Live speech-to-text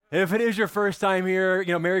If it is your first time here,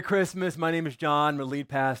 Merry Christmas. My name is John. I'm the lead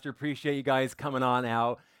pastor. Appreciate you guys coming on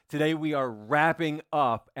out. Today we are wrapping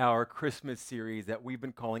up our Christmas series that we've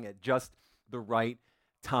been calling At Just the Right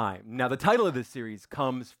Time. Now, the title of this series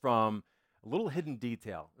comes from a little hidden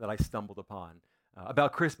detail that I stumbled upon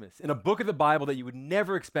about Christmas in a book of the Bible that you would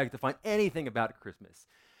never expect to find anything about Christmas.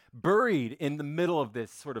 Buried in the middle of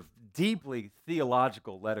this sort of deeply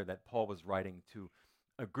theological letter that Paul was writing to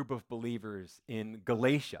a group of believers in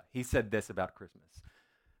Galatia. He said this about Christmas.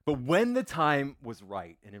 But when the time was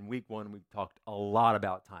right, and in week one we talked a lot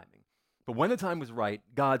about timing, but when the time was right,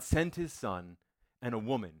 God sent his son and a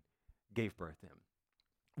woman gave birth to him.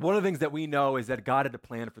 One of the things that we know is that God had a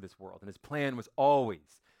plan for this world, and his plan was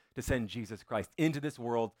always to send Jesus Christ into this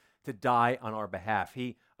world to die on our behalf.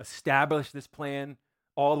 He established this plan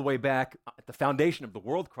all the way back at the foundation of the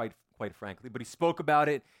world, quite frankly, but he spoke about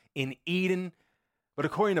it in Eden. But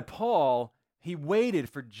according to Paul, he waited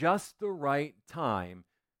for just the right time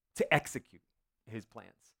to execute his plans.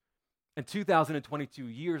 And 2022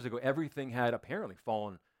 years ago, everything had apparently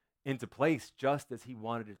fallen into place just as he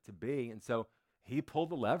wanted it to be. And so he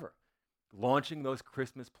pulled the lever, launching those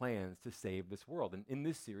Christmas plans to save this world. And in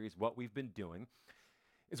this series, what we've been doing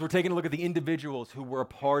is we're taking a look at the individuals who were a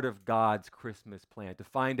part of God's Christmas plan to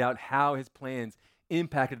find out how his plans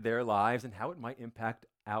impacted their lives and how it might impact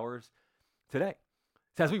ours today.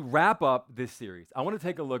 So as we wrap up this series, I want to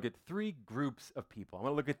take a look at three groups of people. I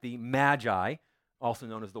want to look at the Magi, also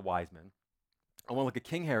known as the wise men. I want to look at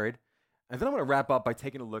King Herod, and then I want to wrap up by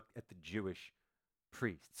taking a look at the Jewish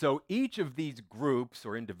priests. So each of these groups,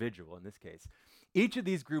 or individual in this case, each of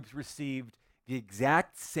these groups received the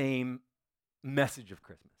exact same message of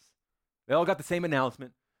Christmas. They all got the same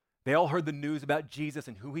announcement. They all heard the news about Jesus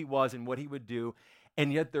and who he was and what he would do.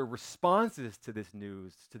 And yet their responses to this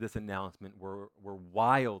news, to this announcement, were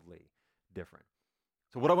wildly different.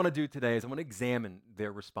 So what I want to do today is I want to examine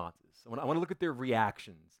their responses. I want to look at their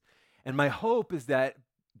reactions. And my hope is that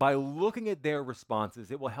by looking at their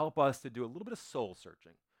responses, it will help us to do a little bit of soul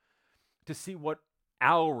searching to see what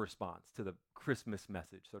our response to the Christmas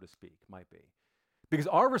message, so to speak, might be. Because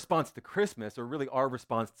our response to Christmas, or really our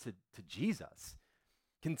response to Jesus,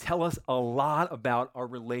 can tell us a lot about our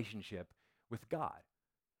relationship with God.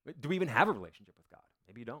 Do we even have a relationship with God?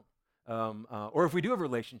 Maybe you don't. Or if we do have a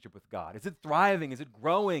relationship with God, is it thriving? Is it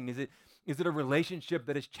growing? Is it a relationship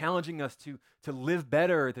that is challenging us to live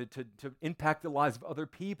better, to impact the lives of other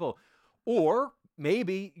people? Or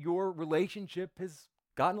maybe your relationship has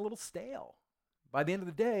gotten a little stale. By the end of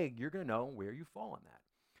the day, you're going to know where you fall on that.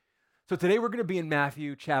 So today we're going to be in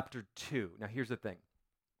Matthew chapter 2. Now here's the thing.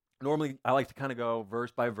 Normally I like to kind of go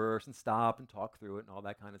verse by verse and stop and talk through it and all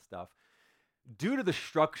that kind of stuff. Due to the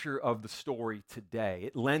structure of the story today,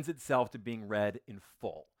 it lends itself to being read in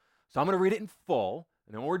full. So I'm going to read it in full,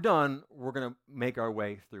 and then when we're done, we're going to make our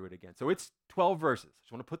way through it again. So it's 12 verses. I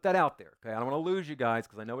just want to put that out there, okay? I don't want to lose you guys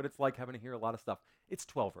because I know what it's like having to hear a lot of stuff. It's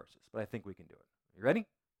 12 verses, but I think we can do it. You ready?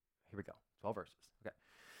 Here we go. 12 verses. Okay.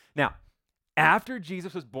 Now, after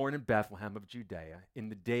Jesus was born in Bethlehem of Judea in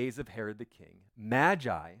the days of Herod the king,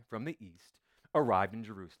 Magi from the east arrived in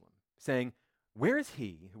Jerusalem, saying, "Where is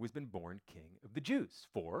he who has been born King of the Jews?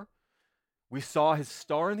 For we saw his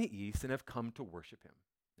star in the east and have come to worship him."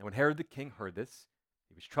 And when Herod the king heard this,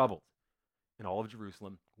 he was troubled, and all of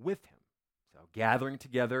Jerusalem with him. So gathering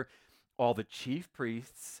together all the chief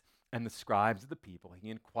priests and the scribes of the people, he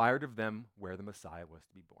inquired of them where the Messiah was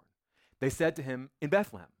to be born. They said to him, "In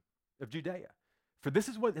Bethlehem of Judea, for this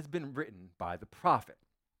is what has been written by the prophet.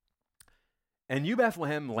 And you,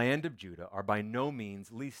 Bethlehem, land of Judah, are by no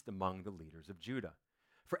means least among the leaders of Judah.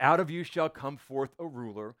 For out of you shall come forth a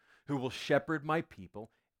ruler who will shepherd my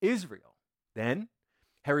people, Israel." Then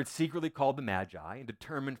Herod secretly called the Magi and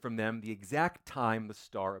determined from them the exact time the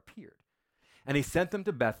star appeared. And he sent them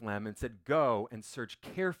to Bethlehem and said, "Go and search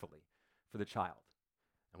carefully for the child.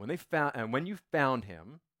 And when you found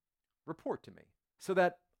him, report to me, so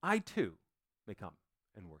that I too may come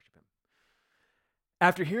and worship him."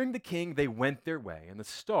 After hearing the king, they went their way, and the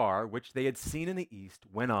star, which they had seen in the east,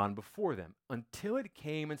 went on before them until it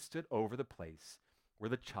came and stood over the place where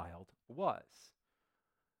the child was.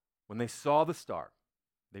 When they saw the star,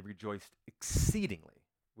 they rejoiced exceedingly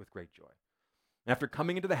with great joy. After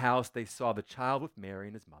coming into the house, they saw the child with Mary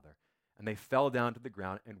and his mother, and they fell down to the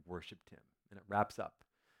ground and worshiped him. And it wraps up.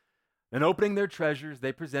 Then opening their treasures,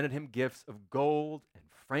 they presented him gifts of gold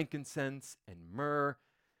and frankincense and myrrh.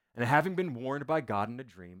 And having been warned by God in a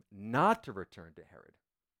dream not to return to Herod,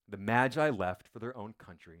 the Magi left for their own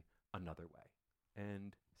country another way.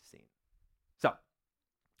 End scene. So,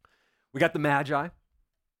 we got the Magi,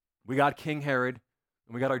 we got King Herod,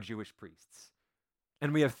 and we got our Jewish priests.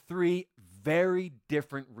 And we have three very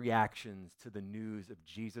different reactions to the news of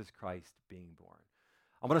Jesus Christ being born.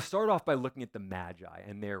 I'm going to start off by looking at the Magi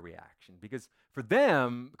and their reaction, because for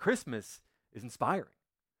them, Christmas is inspiring.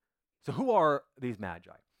 So who are these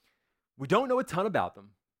Magi? We don't know a ton about them,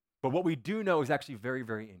 but what we do know is actually very,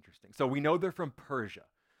 very interesting. So we know they're from Persia.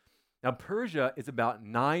 Now, Persia is about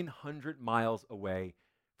 900 miles away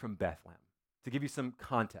from Bethlehem. To give you some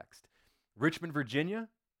context, Richmond, Virginia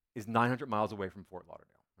is 900 miles away from Fort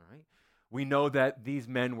Lauderdale. All right? We know that these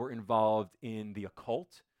men were involved in the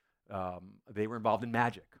occult. They were involved in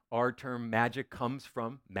magic. Our term magic comes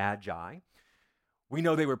from magi. We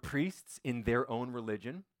know they were priests in their own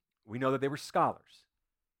religion. We know that they were scholars.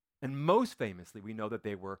 And most famously, we know that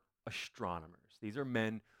they were astronomers. These are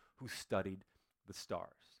men who studied the stars.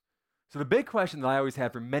 So the big question that I always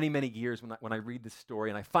had for many, many years when I read this story,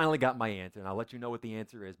 and I finally got my answer, and I'll let you know what the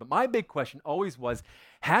answer is, but my big question always was,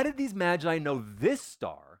 how did these magi know this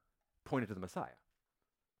star pointed to the Messiah?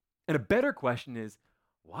 And a better question is,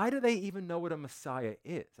 why do they even know what a Messiah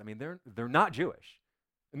is? I mean, they're not Jewish,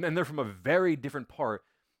 and they're from a very different part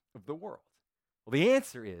of the world. Well, the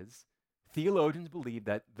answer is, theologians believe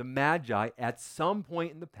that the Magi, at some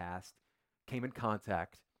point in the past, came in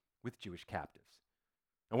contact with Jewish captives.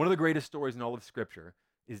 And one of the greatest stories in all of Scripture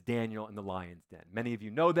is Daniel and the lion's den. Many of you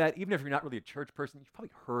know that. Even if you're not really a church person, you've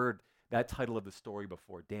probably heard that title of the story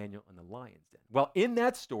before, Daniel and the lion's den. Well, in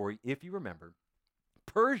that story, if you remember,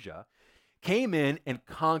 Persia came in and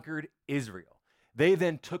conquered Israel. They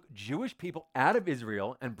then took Jewish people out of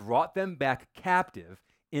Israel and brought them back captive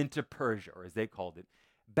into Persia, or as they called it,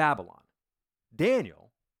 Babylon.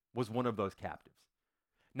 Daniel was one of those captives.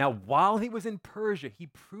 Now, while he was in Persia, he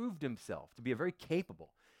proved himself to be a very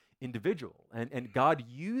capable individual, and God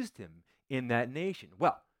used him in that nation.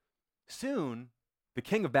 Well, soon, the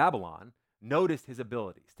king of Babylon noticed his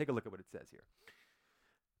abilities. Take a look at what it says here.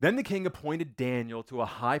 Then the king appointed Daniel to a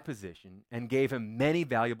high position and gave him many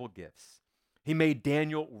valuable gifts. He made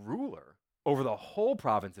Daniel ruler over the whole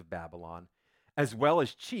province of Babylon, as well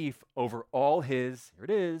as chief over all his, here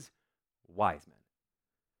it is, wise men.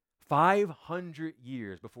 500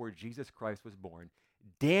 years before Jesus Christ was born,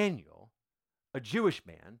 Daniel, a Jewish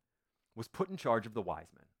man, was put in charge of the wise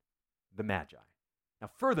men, the Magi. Now,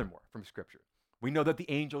 furthermore, from Scripture, we know that the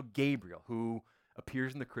angel Gabriel, who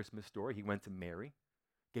appears in the Christmas story, he went to Mary.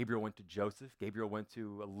 Gabriel went to Joseph. Gabriel went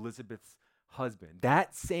to Elizabeth's husband.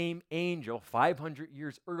 That same angel, 500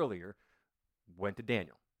 years earlier, went to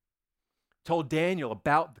Daniel, told Daniel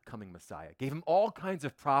about the coming Messiah, gave him all kinds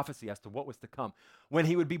of prophecy as to what was to come, when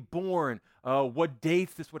he would be born, what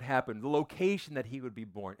dates this would happen, the location that he would be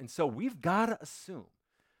born. And so we've got to assume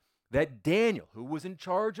that Daniel, who was in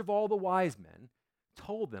charge of all the wise men,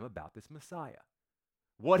 told them about this Messiah,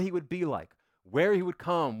 what he would be like, where he would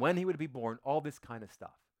come, when he would be born, all this kind of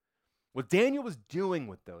stuff. What Daniel was doing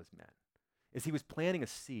with those men is he was planting a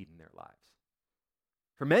seed in their lives.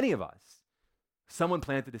 For many of us, someone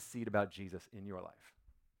planted a seed about Jesus in your life.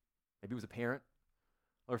 Maybe it was a parent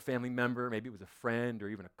or a family member, maybe it was a friend or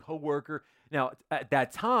even a coworker. Now, at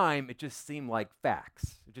that time, it just seemed like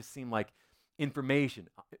facts. It just seemed like information.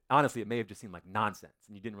 Honestly, it may have just seemed like nonsense,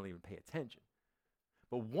 and you didn't really even pay attention.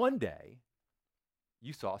 But one day,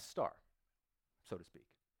 you saw a star, so to speak,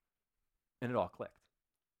 and it all clicked.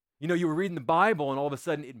 You know, you were reading the Bible, and all of a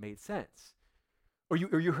sudden, it made sense. Or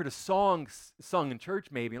you heard a song sung in church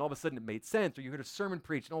maybe, and all of a sudden it made sense. Or you heard a sermon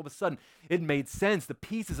preached, and all of a sudden it made sense. The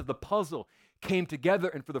pieces of the puzzle came together,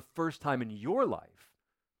 and for the first time in your life,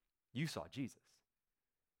 you saw Jesus.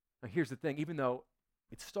 Now here's the thing, even though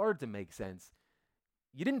it started to make sense,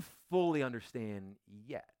 you didn't fully understand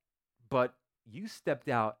yet, but you stepped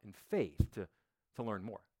out in faith to learn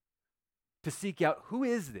more, to seek out who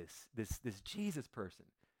is this Jesus person.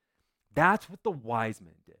 That's what the wise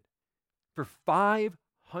men did. For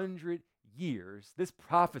 500 years, this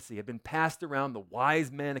prophecy had been passed around the wise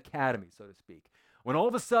men academy, so to speak, when all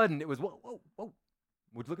of a sudden it was, whoa,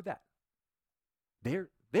 would you look at that?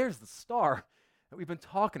 There's the star that we've been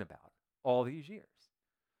talking about all these years.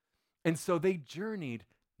 And so they journeyed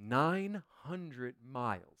 900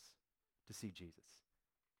 miles to see Jesus.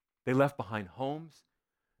 They left behind homes.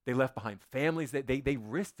 They left behind families. They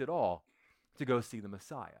risked it all to go see the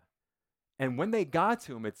Messiah. And when they got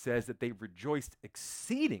to him, it says that they rejoiced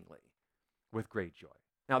exceedingly with great joy.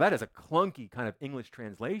 Now, that is a clunky kind of English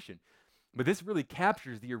translation, but this really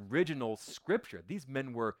captures the original scripture. These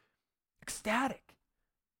men were ecstatic.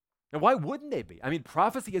 Now, why wouldn't they be? I mean,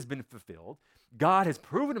 prophecy has been fulfilled. God has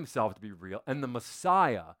proven himself to be real, and the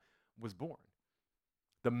Messiah was born.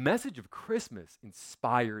 The message of Christmas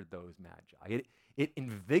inspired those magi. It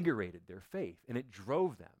invigorated their faith, and it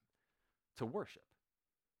drove them to worship.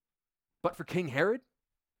 But for King Herod,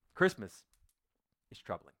 Christmas is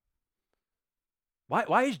troubling.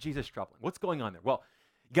 Why is Jesus troubling? What's going on there? Well,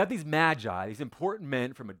 you got these magi, these important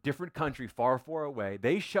men from a different country far, far away.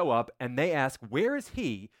 They show up and they ask, where is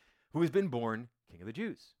he who has been born King of the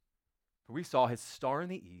Jews? For we saw his star in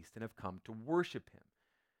the east and have come to worship him.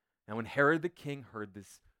 And when Herod the king heard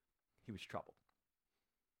this, he was troubled.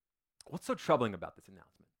 What's so troubling about this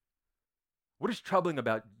announcement? What is troubling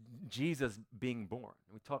about Jesus being born?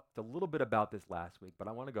 We talked a little bit about this last week, but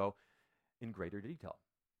I want to go in greater detail.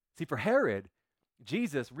 See, for Herod,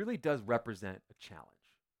 Jesus really does represent a challenge.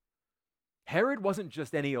 Herod wasn't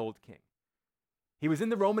just any old king. He was in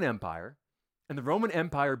the Roman Empire, and the Roman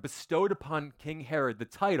Empire bestowed upon King Herod the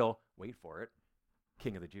title, wait for it,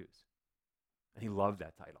 King of the Jews. And he loved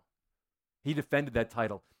that title. He defended that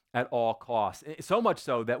title at all costs, so much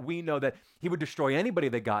so that we know that he would destroy anybody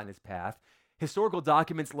that got in his path. Historical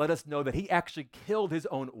documents let us know that he actually killed his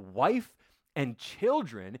own wife and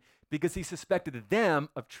children because he suspected them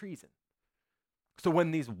of treason. So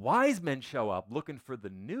when these wise men show up looking for the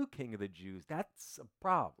new king of the Jews, that's a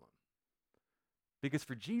problem. Because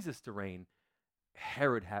for Jesus to reign,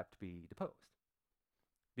 Herod had to be deposed.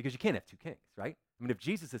 Because you can't have two kings, right? I mean, if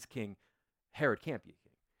Jesus is king, Herod can't be a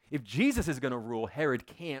king. If Jesus is going to rule, Herod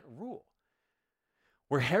can't rule.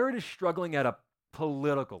 Where Herod is struggling at a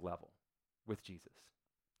political level with Jesus,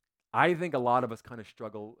 I think a lot of us kind of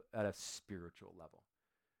struggle at a spiritual level.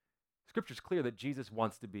 Scripture's clear that Jesus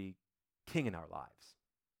wants to be king in our lives.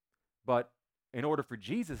 But in order for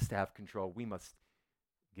Jesus to have control, we must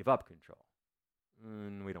give up control.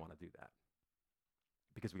 And we don't want to do that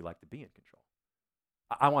because we like to be in control.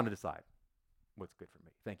 I want to decide what's good for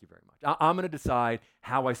me. Thank you very much. I'm going to decide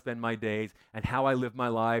how I spend my days and how I live my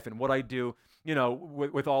life and what I do,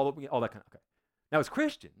 with all that kind of. Okay. Now, as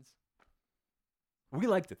Christians, we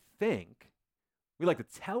like to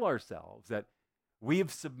tell ourselves that we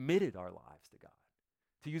have submitted our lives to God.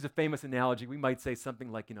 To use a famous analogy, we might say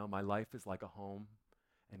something like, my life is like a home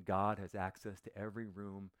and God has access to every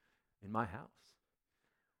room in my house.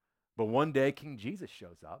 But one day, King Jesus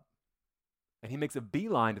shows up and he makes a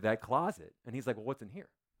beeline to that closet and he's like, well, what's in here?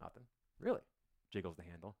 Nothing. Really? Jiggles the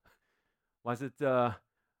handle. Why is it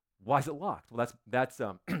locked? Well,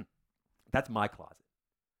 that's my closet.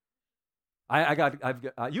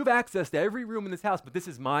 You have access to every room in this house, but this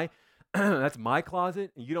is that's my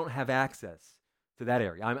closet, and you don't have access to that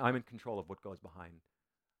area. I'm in control of what goes behind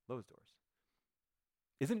those doors.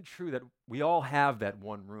 Isn't it true that we all have that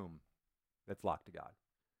one room that's locked to God?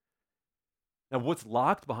 Now, what's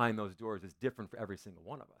locked behind those doors is different for every single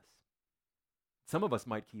one of us. Some of us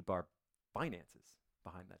might keep our finances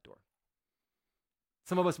behind that door.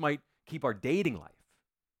 Some of us might keep our dating life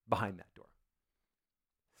behind that door.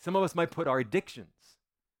 Some of us might put our addictions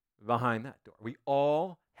behind that door. We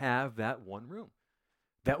all have that one room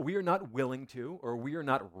that we are not willing to, or we are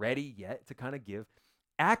not ready yet to kind of give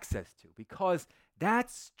access to, because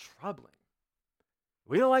that's troubling.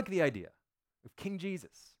 We don't like the idea of King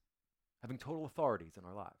Jesus having total authorities in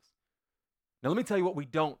our lives. Now, let me tell you what we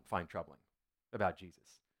don't find troubling about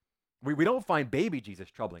Jesus. We don't find baby Jesus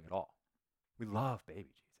troubling at all. We love baby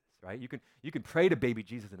Jesus, right? You can pray to baby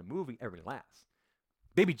Jesus in a movie, everybody laughs.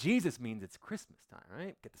 Baby Jesus means it's Christmas time,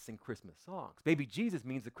 right? Get to sing Christmas songs. Baby Jesus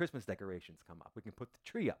means the Christmas decorations come up. We can put the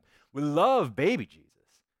tree up. We love baby Jesus.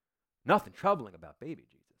 Nothing troubling about baby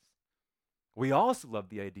Jesus. We also love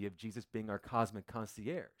the idea of Jesus being our cosmic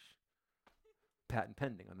concierge. Patent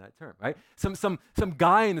pending on that term, right? Some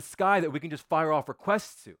guy in the sky that we can just fire off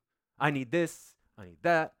requests to. I need this, I need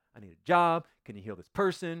that, I need a job. Can you heal this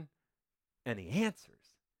person? And he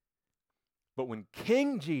answers. But when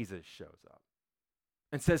King Jesus shows up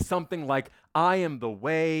and says something like, I am the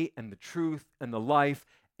way and the truth and the life,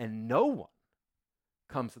 and no one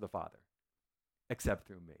comes to the Father except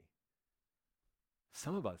through me,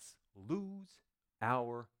 some of us lose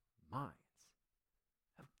our minds.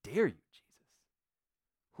 How dare you, Jesus?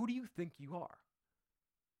 Who do you think you are?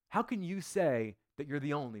 How can you say that you're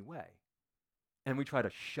the only way? And we try to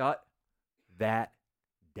shut that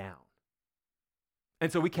down.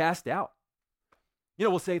 And so we cast out.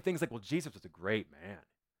 We'll say things like, well, Jesus was a great man.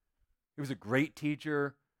 He was a great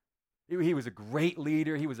teacher. He was a great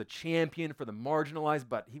leader. He was a champion for the marginalized,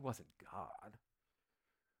 but he wasn't God.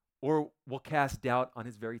 Or we'll cast doubt on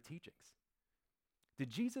his very teachings. Did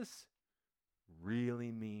Jesus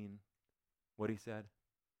really mean what he said?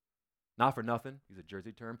 Not for nothing. Use a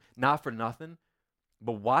Jersey term. Not for nothing.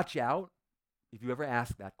 But watch out if you ever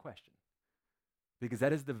ask that question. Because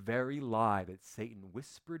that is the very lie that Satan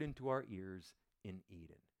whispered into our ears in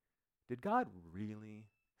Eden. Did God really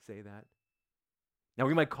say that? Now,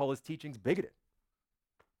 we might call his teachings bigoted.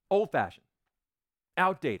 old-fashioned,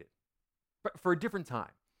 outdated, for a different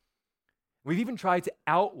time. We've even tried to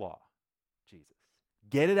outlaw Jesus.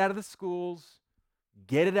 Get it out of the schools,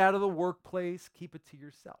 get it out of the workplace, keep it to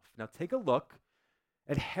yourself. Now take a look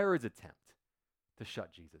at Herod's attempt to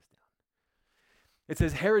shut Jesus down. It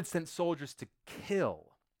says Herod sent soldiers to kill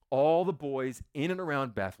all the boys in and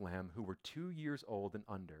around Bethlehem who were 2 years old and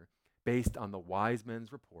under, based on the wise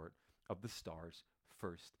men's report of the star's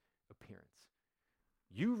first appearance.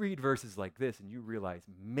 You read verses like this and you realize,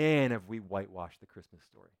 man, have we whitewashed the Christmas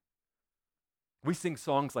story. We sing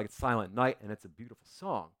songs like Silent Night, and it's a beautiful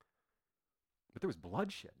song, but there was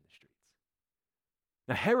bloodshed in the streets.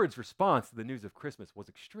 Now, Herod's response to the news of Christmas was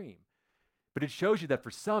extreme, but it shows you that for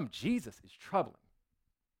some, Jesus is troubling.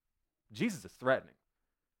 Jesus is threatening.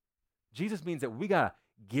 Jesus means that we got to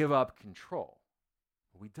give up control.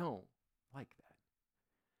 We don't like that.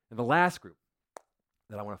 And the last group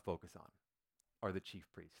that I want to focus on are the chief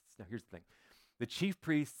priests. Now, here's the thing. The chief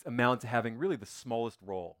priests amount to having really the smallest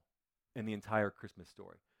role in the entire Christmas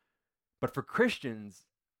story. But for Christians,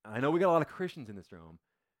 I know we got a lot of Christians in this room,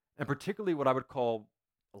 and particularly what I would call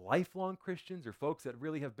lifelong Christians or folks that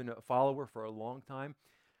really have been a follower for a long time,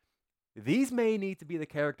 these may need to be the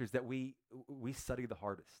characters that we study the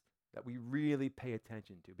hardest, that we really pay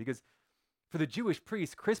attention to. Because for the Jewish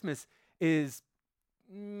priests, Christmas is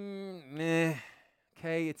okay.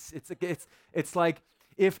 It's like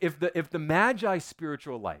if the Magi's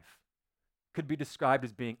spiritual life could be described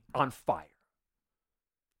as being on fire,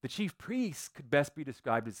 the chief priests could best be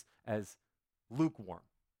described as lukewarm,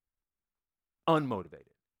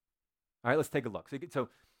 unmotivated. All right, let's take a look. So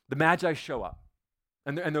the Magi show up,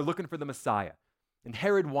 and they're looking for the Messiah. And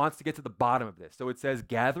Herod wants to get to the bottom of this. So it says,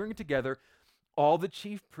 gathering together all the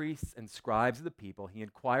chief priests and scribes of the people, he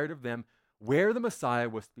inquired of them where the Messiah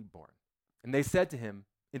was to be born. And they said to him,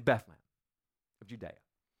 in Bethlehem of Judea.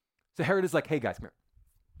 So Herod is like, hey guys, come here.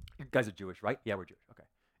 You guys are Jewish, right? Yeah, we're Jewish. Okay.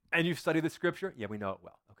 And you've studied the scripture? Yeah, we know it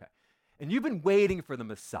well. Okay. And you've been waiting for the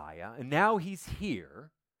Messiah, and now he's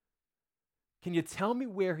here. Can you tell me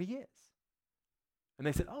where he is? And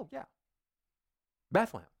they said, oh, yeah,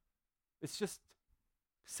 Bethlehem. It's just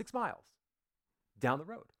 6 miles down the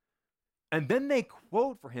road. And then they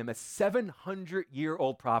quote for him a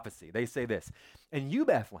 700-year-old prophecy. They say this, and you,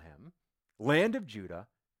 Bethlehem, land of Judah,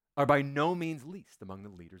 are by no means least among the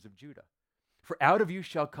leaders of Judah. For out of you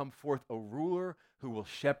shall come forth a ruler who will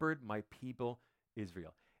shepherd my people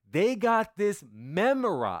Israel. They got this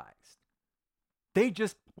memorized. They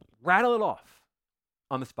just rattle it off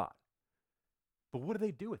on the spot. But what do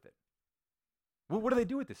they do with it? What do they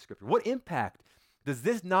do with this scripture? What impact does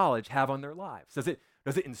this knowledge have on their lives? Does it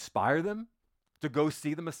inspire them to go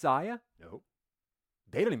see the Messiah? No.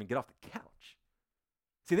 They don't even get off the couch.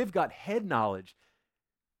 See, they've got head knowledge,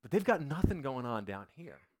 but they've got nothing going on down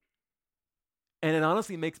here. And it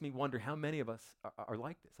honestly makes me wonder how many of us are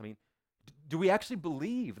like this. I mean, do we actually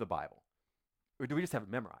believe the Bible? Or do we just have it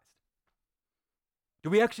memorized? Do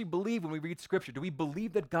we actually believe when we read Scripture? Do we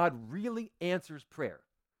believe that God really answers prayer?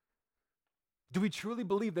 Do we truly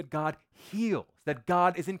believe that God heals, that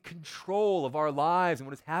God is in control of our lives and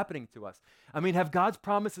what is happening to us? I mean, have God's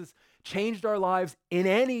promises changed our lives in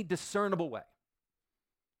any discernible way?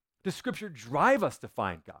 Does Scripture drive us to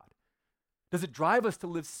find God? Does it drive us to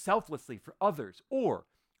live selflessly for others? Or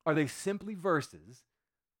are they simply verses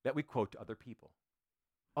that we quote to other people?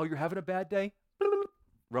 Oh, you're having a bad day?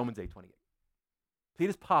 Romans 8:28. See, it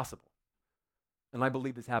is possible, and I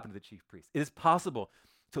believe this happened to the chief priest. It is possible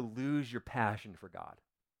to lose your passion for God.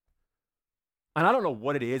 And I don't know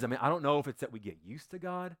what it is. I mean, I don't know if it's that we get used to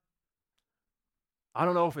God. I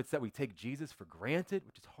don't know if it's that we take Jesus for granted,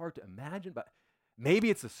 which is hard to imagine, but maybe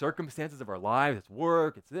it's the circumstances of our lives. It's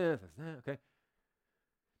work, it's this, it's that, okay?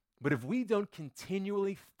 But if we don't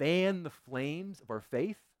continually fan the flames of our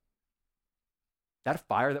faith, that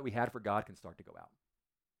fire that we had for God can start to go out.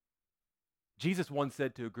 Jesus once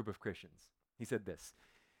said to a group of Christians, he said this,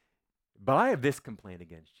 but I have this complaint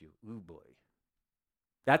against you. Ooh, boy.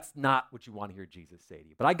 That's not what you want to hear Jesus say to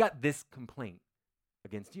you. But I got this complaint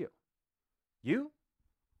against you. You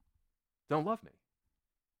don't love me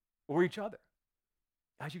or each other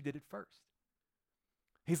as you did at first.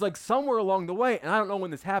 He's like, somewhere along the way, and I don't know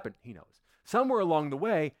when this happened, he knows. Somewhere along the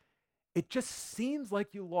way, it just seems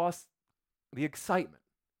like you lost the excitement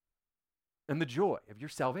and the joy of your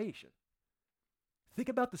salvation. Think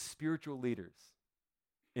about the spiritual leaders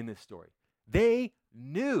in this story. They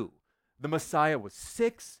knew the Messiah was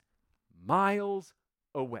 6 miles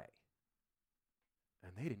away,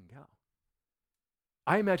 and they didn't go.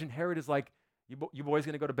 I imagine Herod is like, you boys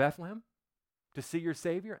going to go to Bethlehem to see your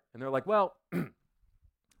Savior? And they're like, well,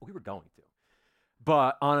 we were going to,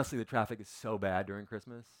 But honestly, the traffic is so bad during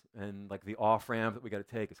Christmas, and like the off ramp that we got to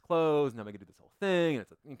take is closed. And now we got to do this whole thing, and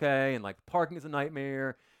it's like, okay, and like parking is a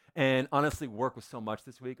nightmare. And honestly, work was so much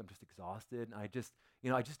this week. I'm just exhausted, and we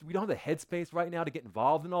don't have the headspace right now to get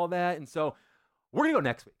involved in all that. And so we're gonna go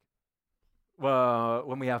next week,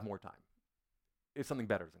 when we have more time, if something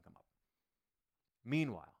better doesn't come up.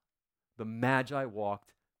 Meanwhile, the Magi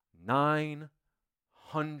walked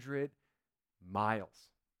 900 miles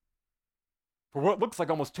for what looks like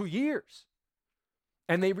almost 2 years.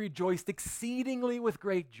 And they rejoiced exceedingly with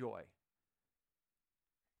great joy.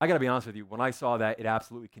 I got to be honest with you, when I saw that, it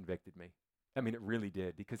absolutely convicted me. I mean, it really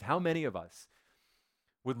did. Because how many of us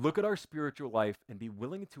would look at our spiritual life and be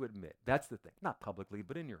willing to admit, that's the thing, not publicly,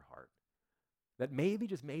 but in your heart, that maybe,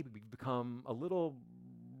 just maybe, we've become a little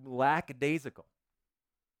lackadaisical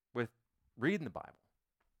with reading the Bible,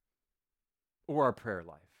 or our prayer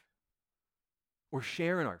life, or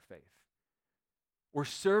sharing our faith, or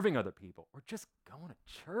serving other people, or just going to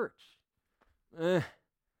church.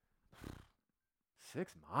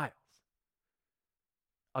 6 miles.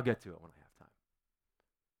 I'll get to it when I have time.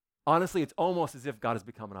 Honestly, it's almost as if God has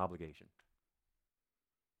become an obligation.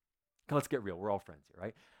 Let's get real. We're all friends here,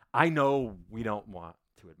 right? I know we don't want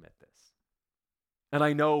to admit this. And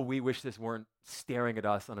I know we wish this weren't staring at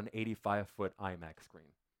us on an 85-foot IMAX screen.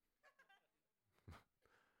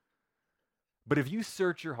 But if you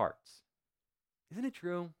search your hearts, isn't it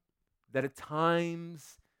true that at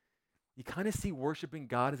times you kind of see worshiping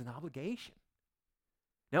God as an obligation?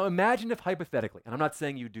 Now imagine if hypothetically, and I'm not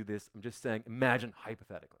saying you do this, I'm just saying imagine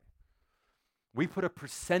hypothetically, we put a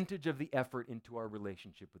percentage of the effort into our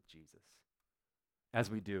relationship with Jesus as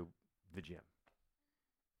we do the gym,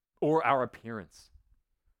 or our appearance,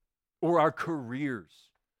 or our careers,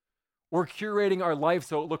 or curating our life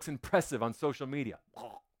so it looks impressive on social media.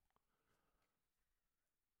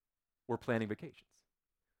 We're planning vacations.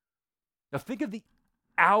 Now think of the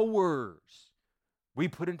hours we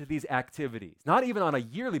put into these activities, not even on a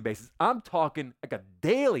yearly basis. I'm talking like a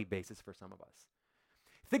daily basis for some of us.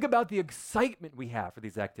 Think about the excitement we have for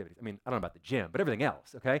these activities. I mean, I don't know about the gym, but everything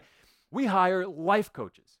else, okay? We hire life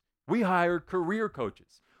coaches. We hire career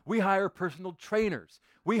coaches. We hire personal trainers.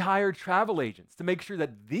 We hire travel agents to make sure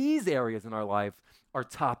that these areas in our life are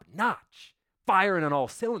top notch, firing on all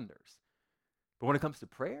cylinders. But when it comes to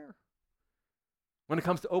prayer, when it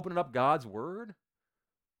comes to opening up God's word,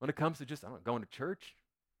 when it comes to just, going to church,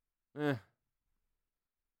 6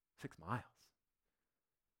 miles.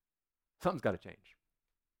 Something's got to change.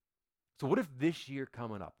 So what if this year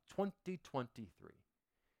coming up, 2023,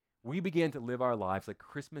 we began to live our lives like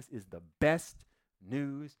Christmas is the best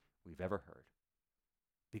news we've ever heard?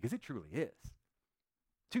 Because it truly is.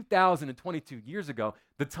 2022 years ago,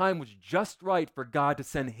 the time was just right for God to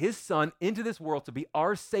send his son into this world to be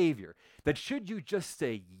our savior. That should you just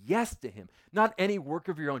say yes to him, not any work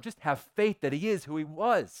of your own, just have faith that he is who he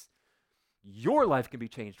was, your life can be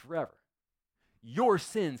changed forever. Your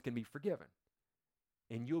sins can be forgiven.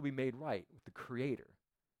 And you'll be made right with the creator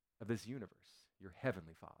of this universe, your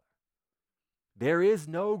heavenly Father. There is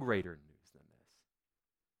no greater news than this.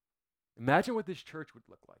 Imagine what this church would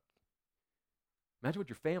look like. Imagine what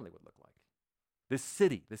your family would look like. This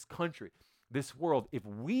city, this country, this world, if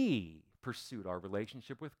we pursued our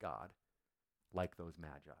relationship with God like those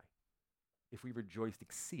Magi, if we rejoiced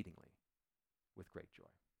exceedingly with great joy.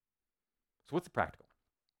 So what's the practical?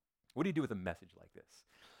 What do you do with a message like this?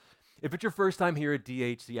 If it's your first time here at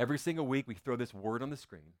DHC, every single week we throw this word on the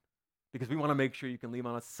screen because we want to make sure you can leave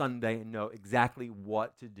on a Sunday and know exactly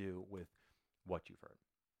what to do with what you've heard.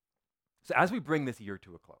 So as we bring this year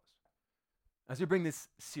to a close, as we bring this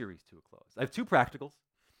series to a close, I have 2 practicals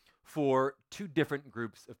for 2 different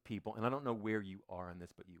groups of people, and I don't know where you are on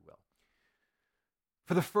this, but you will.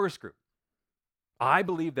 For the first group, I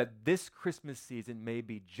believe that this Christmas season may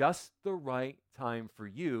be just the right time for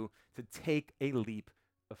you to take a leap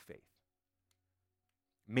of faith.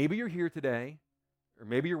 Maybe you're here today, or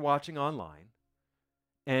maybe you're watching online,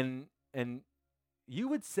 and you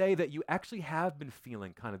would say that you actually have been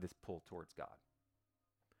feeling kind of this pull towards God.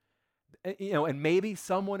 And maybe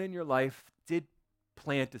someone in your life did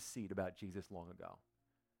plant a seed about Jesus long ago.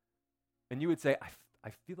 And you would say,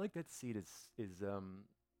 I feel like that seed is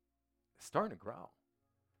starting to grow.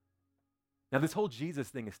 Now, this whole Jesus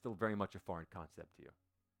thing is still very much a foreign concept to you,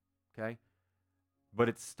 okay? But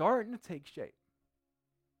it's starting to take shape.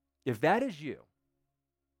 If that is you,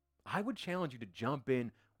 I would challenge you to jump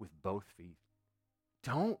in with both feet.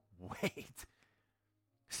 Don't wait.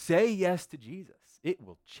 Say yes to Jesus. It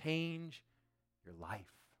will change your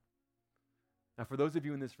life. Now, for those of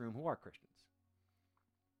you in this room who are Christians,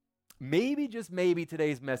 maybe, just maybe,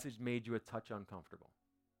 today's message made you a touch uncomfortable.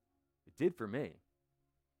 It did for me.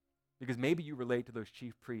 Because maybe you relate to those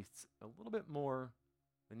chief priests a little bit more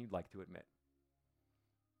than you'd like to admit.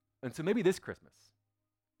 And so maybe this Christmas,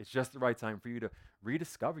 it's just the right time for you to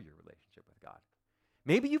rediscover your relationship with God.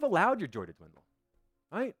 Maybe you've allowed your joy to dwindle,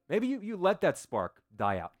 right? Maybe you let that spark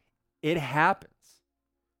die out. It happens.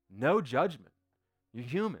 No judgment. You're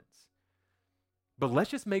humans. But let's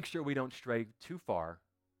just make sure we don't stray too far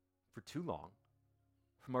for too long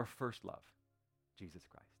from our first love, Jesus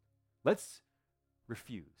Christ. Let's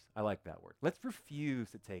refuse. I like that word. Let's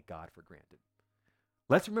refuse to take God for granted.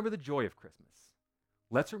 Let's remember the joy of Christmas.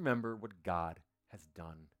 Let's remember what God has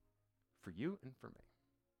done for you and for me.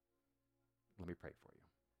 Let me pray for you.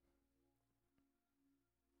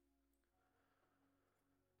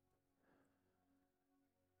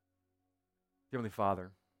 Heavenly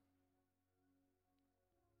Father,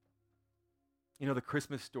 you know, the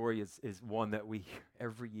Christmas story is one that we hear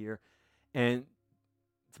every year. And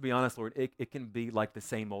to be honest, Lord, it can be like the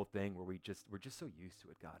same old thing where we're just so used to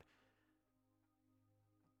it, God.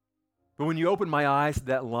 But when you opened my eyes to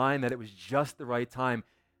that line that it was just the right time,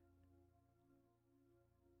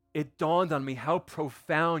 it dawned on me how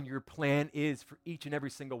profound your plan is for each and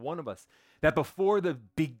every single one of us. That before the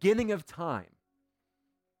beginning of time,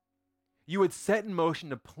 you had set in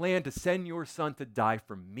motion a plan to send your Son to die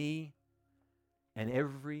for me and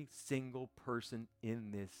every single person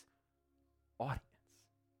in this audience.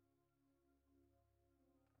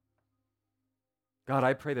 God,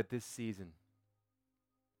 I pray that this season,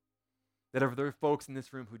 that if there are folks in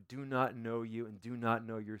this room who do not know you and do not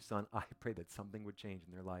know your Son, I pray that something would change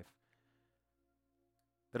in their life.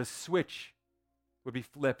 That a switch would be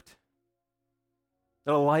flipped.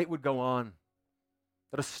 That a light would go on.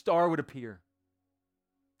 That a star would appear.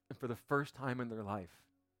 And for the first time in their life,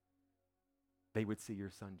 they would see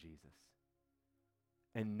your Son, Jesus,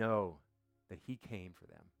 and know that he came for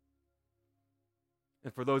them.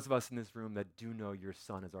 And for those of us in this room that do know your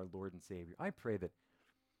Son as our Lord and Savior, I pray that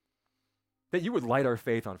you would light our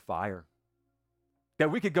faith on fire.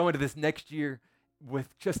 That we could go into this next year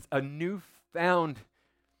with just a newfound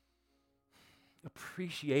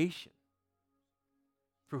appreciation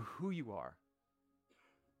for who you are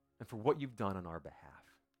and for what you've done on our behalf.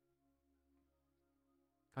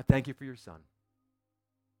 God, thank you for your Son.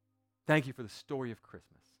 Thank you for the story of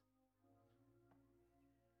Christmas.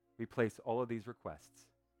 We place all of these requests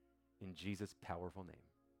in Jesus' powerful name.